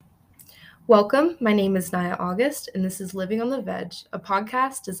Welcome. My name is Naya August, and this is Living on the Veg, a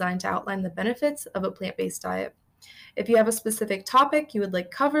podcast designed to outline the benefits of a plant based diet. If you have a specific topic you would like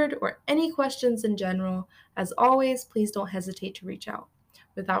covered or any questions in general, as always, please don't hesitate to reach out.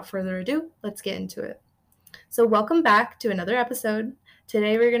 Without further ado, let's get into it. So, welcome back to another episode.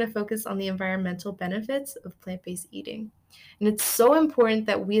 Today, we're going to focus on the environmental benefits of plant based eating. And it's so important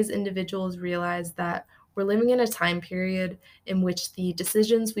that we as individuals realize that we're living in a time period in which the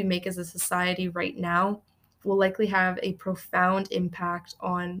decisions we make as a society right now will likely have a profound impact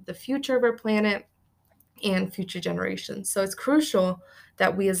on the future of our planet and future generations. So it's crucial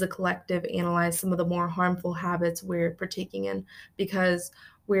that we as a collective analyze some of the more harmful habits we're partaking in because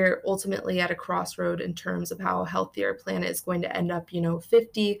we're ultimately at a crossroad in terms of how healthy our planet is going to end up,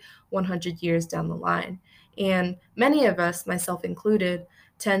 50, 100 years down the line. And many of us, myself included,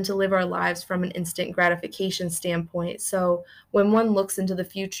 tend to live our lives from an instant gratification standpoint. So when one looks into the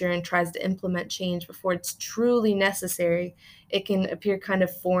future and tries to implement change before it's truly necessary, it can appear kind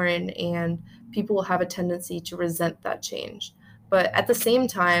of foreign and people will have a tendency to resent that change. But at the same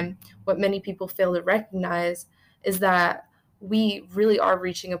time, what many people fail to recognize is that we really are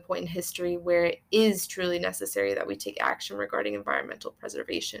reaching a point in history where it is truly necessary that we take action regarding environmental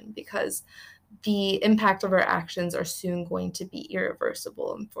preservation because the impact of our actions are soon going to be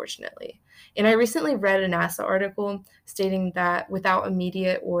irreversible, unfortunately. And I recently read a NASA article stating that without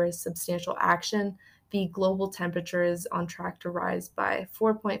immediate or substantial action, the global temperature is on track to rise by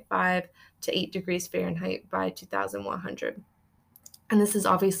 4.5 to 8 degrees Fahrenheit by 2100. And this is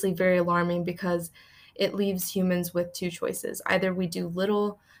obviously very alarming because it leaves humans with two choices. Either we do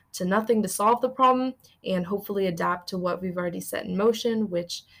little to nothing to solve the problem and hopefully adapt to what we've already set in motion,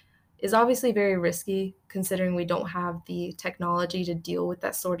 which is obviously very risky considering we don't have the technology to deal with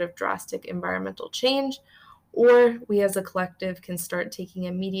that sort of drastic environmental change, or we as a collective can start taking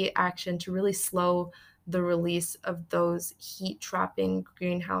immediate action to really slow the release of those heat trapping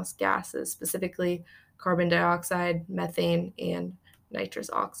greenhouse gases, specifically carbon dioxide, methane, and nitrous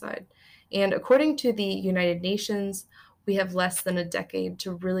oxide. And according to the United Nations, we have less than a decade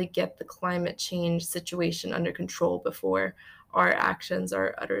to really get the climate change situation under control before our actions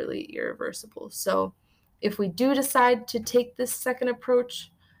are utterly irreversible. So, if we do decide to take this second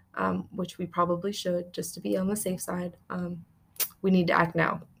approach, which we probably should just to be on the safe side, we need to act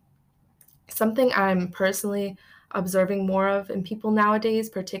now. Something I'm personally observing more of in people nowadays,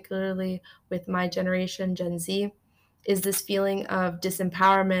 particularly with my generation, Gen Z, is this feeling of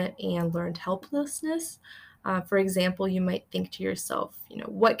disempowerment and learned helplessness. For example, you might think to yourself,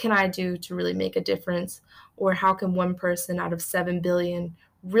 what can I do to really make a difference? Or how can one person out of 7 billion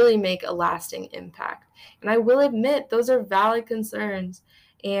really make a lasting impact? And I will admit, those are valid concerns.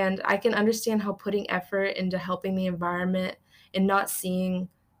 And I can understand how putting effort into helping the environment and not seeing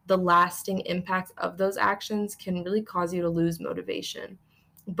the lasting impact of those actions can really cause you to lose motivation.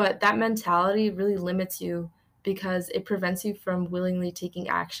 But that mentality really limits you because it prevents you from willingly taking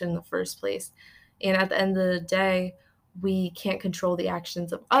action in the first place. And at the end of the day, we can't control the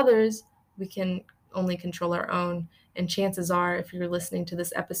actions of others. We can only control our own. And chances are, if you're listening to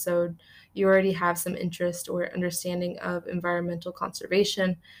this episode, you already have some interest or understanding of environmental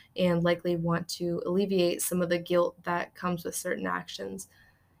conservation and likely want to alleviate some of the guilt that comes with certain actions.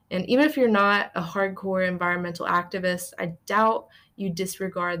 And even if you're not a hardcore environmental activist, I doubt you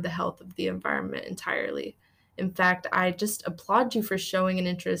disregard the health of the environment entirely. In fact, I just applaud you for showing an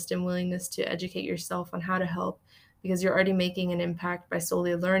interest and willingness to educate yourself on how to help because you're already making an impact by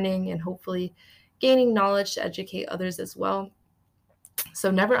solely learning and hopefully gaining knowledge to educate others as well. So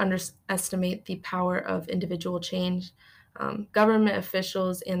never underestimate the power of individual change. Government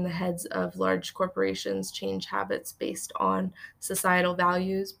officials and the heads of large corporations change habits based on societal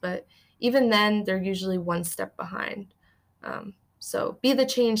values, but even then, they're usually one step behind. So be the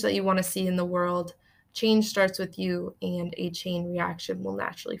change that you want to see in the world. Change starts with you, and a chain reaction will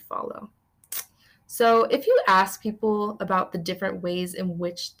naturally follow. So, if you ask people about the different ways in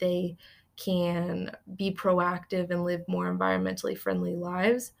which they can be proactive and live more environmentally friendly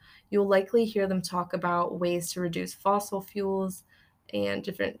lives, you'll likely hear them talk about ways to reduce fossil fuels and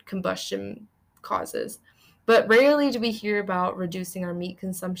different combustion causes. But rarely do we hear about reducing our meat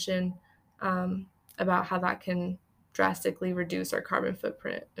consumption, about how that can drastically reduce our carbon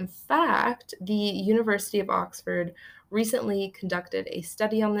footprint. In fact, the University of Oxford recently conducted a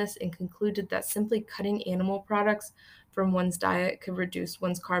study on this and concluded that simply cutting animal products from one's diet could reduce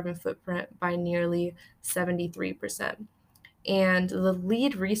one's carbon footprint by nearly 73%. And the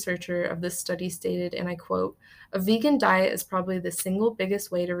lead researcher of this study stated, and I quote, "A vegan diet is probably the single biggest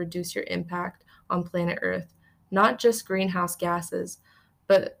way to reduce your impact on planet Earth, not just greenhouse gases,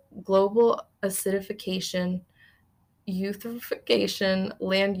 but global acidification, eutrophication,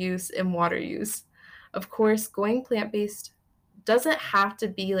 land use, and water use. Of course, going plant-based doesn't have to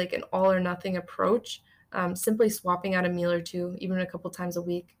be like an all or nothing approach. Simply swapping out a meal or two, even a couple times a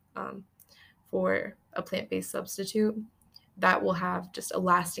week, for a plant-based substitute, that will have just a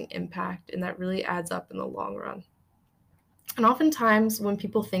lasting impact, and that really adds up in the long run. And oftentimes, when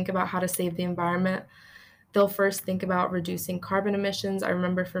people think about how to save the environment, they'll first think about reducing carbon emissions. I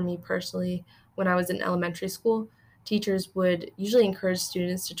remember for me personally, when I was in elementary school, teachers would usually encourage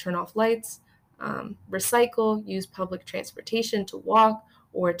students to turn off lights, recycle, use public transportation to walk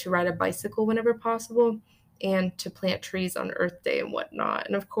or to ride a bicycle whenever possible, and to plant trees on Earth Day and whatnot.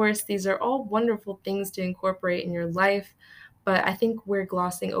 And of course, these are all wonderful things to incorporate in your life, but I think we're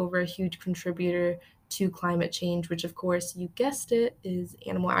glossing over a huge contributor to climate change, which, of course, you guessed it, is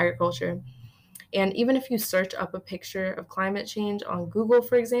animal agriculture. And even if you search up a picture of climate change on Google,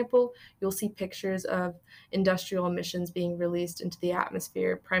 for example, you'll see pictures of industrial emissions being released into the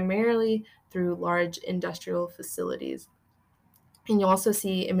atmosphere, primarily through large industrial facilities. And you'll also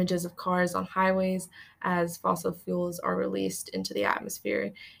see images of cars on highways as fossil fuels are released into the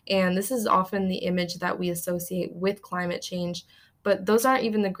atmosphere. And this is often the image that we associate with climate change, but those aren't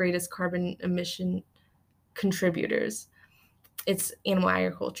even the greatest carbon emission contributors. It's animal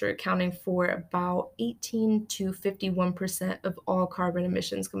agriculture, accounting for about 18 to 51% of all carbon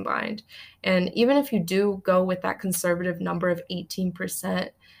emissions combined. And even if you do go with that conservative number of 18%,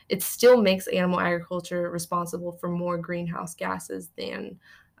 it still makes animal agriculture responsible for more greenhouse gases than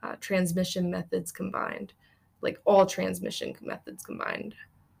transmission methods combined, like all transmission methods combined.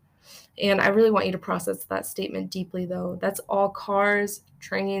 And I really want you to process that statement deeply, though. That's all cars,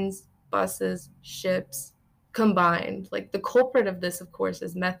 trains, buses, ships combined. Like the culprit of this, of course,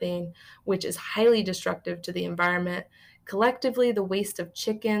 is methane, which is highly destructive to the environment. Collectively, the waste of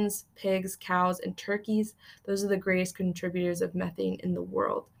chickens, pigs, cows, and turkeys, those are the greatest contributors of methane in the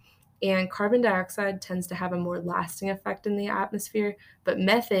world. And carbon dioxide tends to have a more lasting effect in the atmosphere, but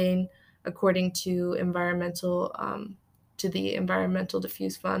methane, according to the Environmental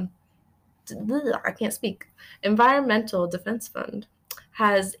Diffuse Fund, I can't speak. Environmental Defense Fund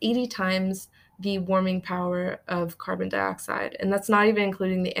has 80 times the warming power of carbon dioxide, and that's not even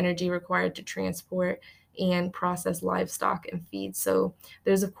including the energy required to transport and process livestock and feed. So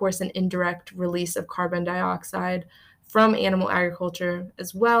there's, of course, an indirect release of carbon dioxide from animal agriculture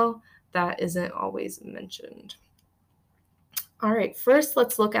as well that isn't always mentioned. All right, first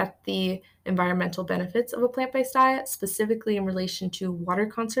let's look at the environmental benefits of a plant-based diet, specifically in relation to water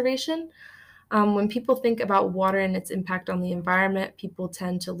conservation. When people think about water and its impact on the environment, people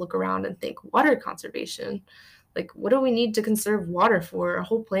tend to look around and think water conservation. Like, what do we need to conserve water for? Our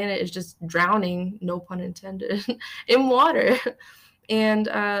whole planet is just drowning, no pun intended, in water. And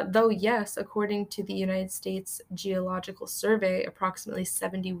though, yes, according to the United States Geological Survey, approximately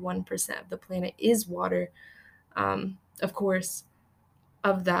 71% of the planet is water. Of course,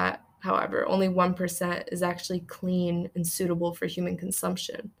 of that, however, only 1% is actually clean and suitable for human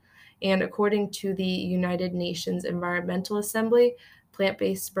consumption. And according to the United Nations Environmental Assembly,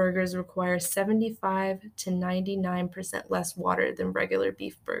 plant-based burgers require 75 to 99% less water than regular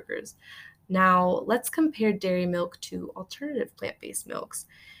beef burgers. Now, let's compare dairy milk to alternative plant-based milks.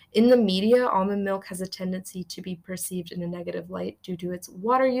 In the media, almond milk has a tendency to be perceived in a negative light due to its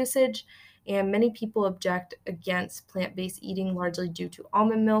water usage, and many people object against plant-based eating largely due to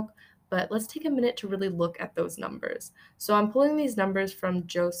almond milk. But let's take a minute to really look at those numbers. So I'm pulling these numbers from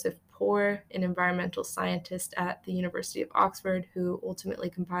Joseph Poore, an environmental scientist at the University of Oxford, who ultimately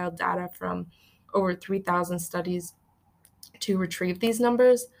compiled data from over 3,000 studies to retrieve these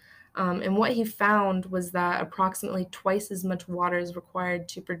numbers. And what he found was that approximately twice as much water is required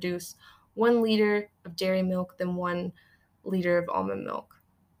to produce 1 liter of dairy milk than 1 liter of almond milk.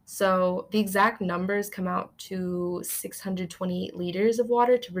 So the exact numbers come out to 628 liters of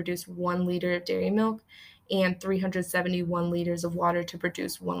water to produce 1 liter of dairy milk and 371 liters of water to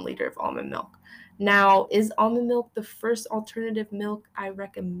produce 1 liter of almond milk. Now, is almond milk the first alternative milk I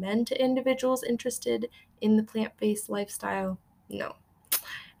recommend to individuals interested in the plant-based lifestyle? No.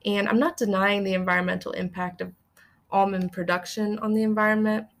 And I'm not denying the environmental impact of almond production on the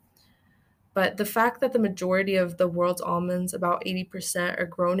environment, but the fact that the majority of the world's almonds, about 80%, are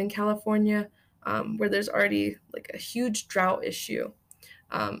grown in California, where there's already like a huge drought issue,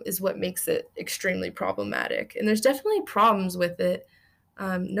 is what makes it extremely problematic. And there's definitely problems with it,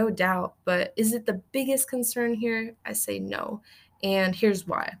 no doubt, but is it the biggest concern here? I say no. And here's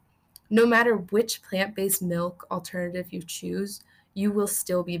why. No matter which plant-based milk alternative you choose, you will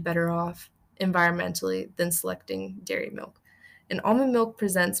still be better off environmentally than selecting dairy milk. And almond milk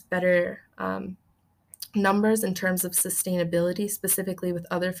presents better numbers in terms of sustainability, specifically with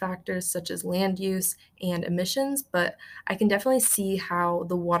other factors such as land use and emissions, but I can definitely see how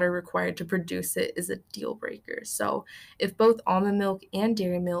the water required to produce it is a deal breaker. So, if both almond milk and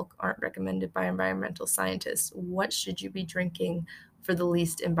dairy milk aren't recommended by environmental scientists, what should you be drinking for the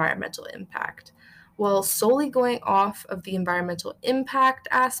least environmental impact? Well, solely going off of the environmental impact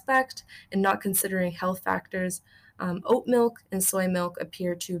aspect and not considering health factors, oat milk and soy milk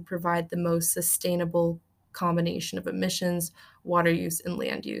appear to provide the most sustainable combination of emissions, water use, and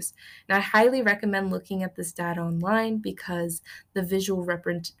land use. And I highly recommend looking at this data online because the visual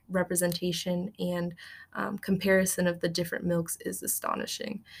representation and comparison of the different milks is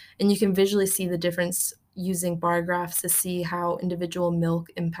astonishing. And you can visually see the difference using bar graphs to see how individual milk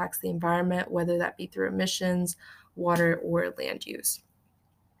impacts the environment, whether that be through emissions, water, or land use.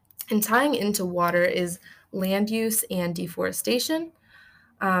 And tying into water is land use and deforestation.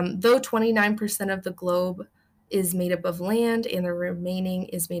 Though 29% of the globe is made up of land and the remaining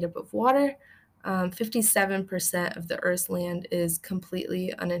is made up of water, 57% of the Earth's land is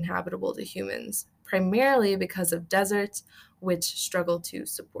completely uninhabitable to humans, primarily because of deserts, which struggle to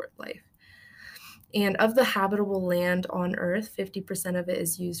support life. And of the habitable land on Earth, 50% of it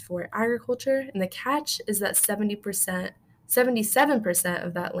is used for agriculture. And the catch is that 77%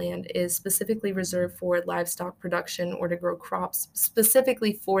 of that land is specifically reserved for livestock production or to grow crops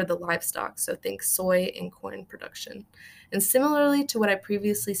specifically for the livestock. So think soy and corn production. And similarly to what I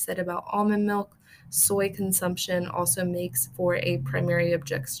previously said about almond milk, soy consumption also makes for a primary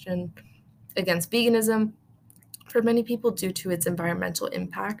objection against veganism for many people due to its environmental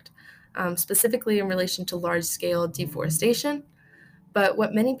impact, specifically in relation to large-scale deforestation. But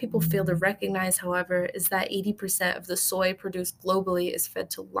what many people fail to recognize, however, is that 80% of the soy produced globally is fed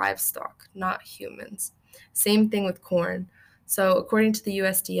to livestock, not humans. Same thing with corn. So, according to the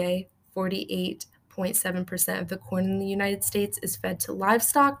USDA, 48.7% of the corn in the United States is fed to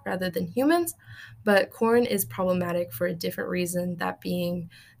livestock rather than humans. But corn is problematic for a different reason, that being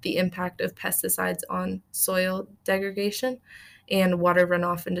the impact of pesticides on soil degradation and water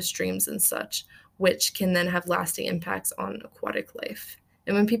runoff into streams and such, which can then have lasting impacts on aquatic life.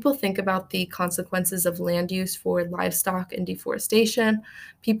 And when people think about the consequences of land use for livestock and deforestation,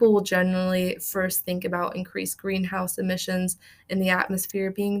 people will generally first think about increased greenhouse emissions in the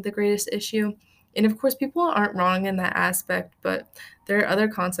atmosphere being the greatest issue. And of course, people aren't wrong in that aspect, but there are other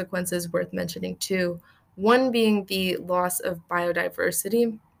consequences worth mentioning too. One being the loss of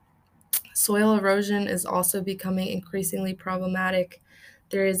biodiversity. Soil erosion is also becoming increasingly problematic.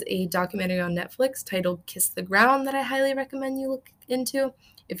 There is a documentary on Netflix titled Kiss the Ground that I highly recommend you look into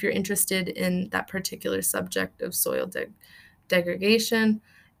if you're interested in that particular subject of soil degradation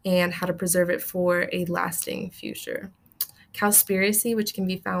and how to preserve it for a lasting future. Cowspiracy, which can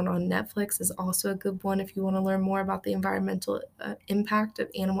be found on Netflix, is also a good one if you want to learn more about the environmental impact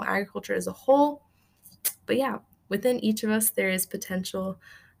of animal agriculture as a whole. But yeah, within each of us, there is potential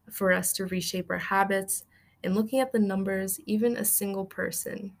for us to reshape our habits. And looking at the numbers, even a single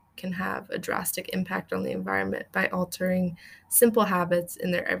person can have a drastic impact on the environment by altering simple habits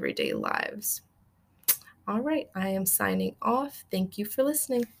in their everyday lives. All right, I am signing off. Thank you for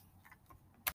listening.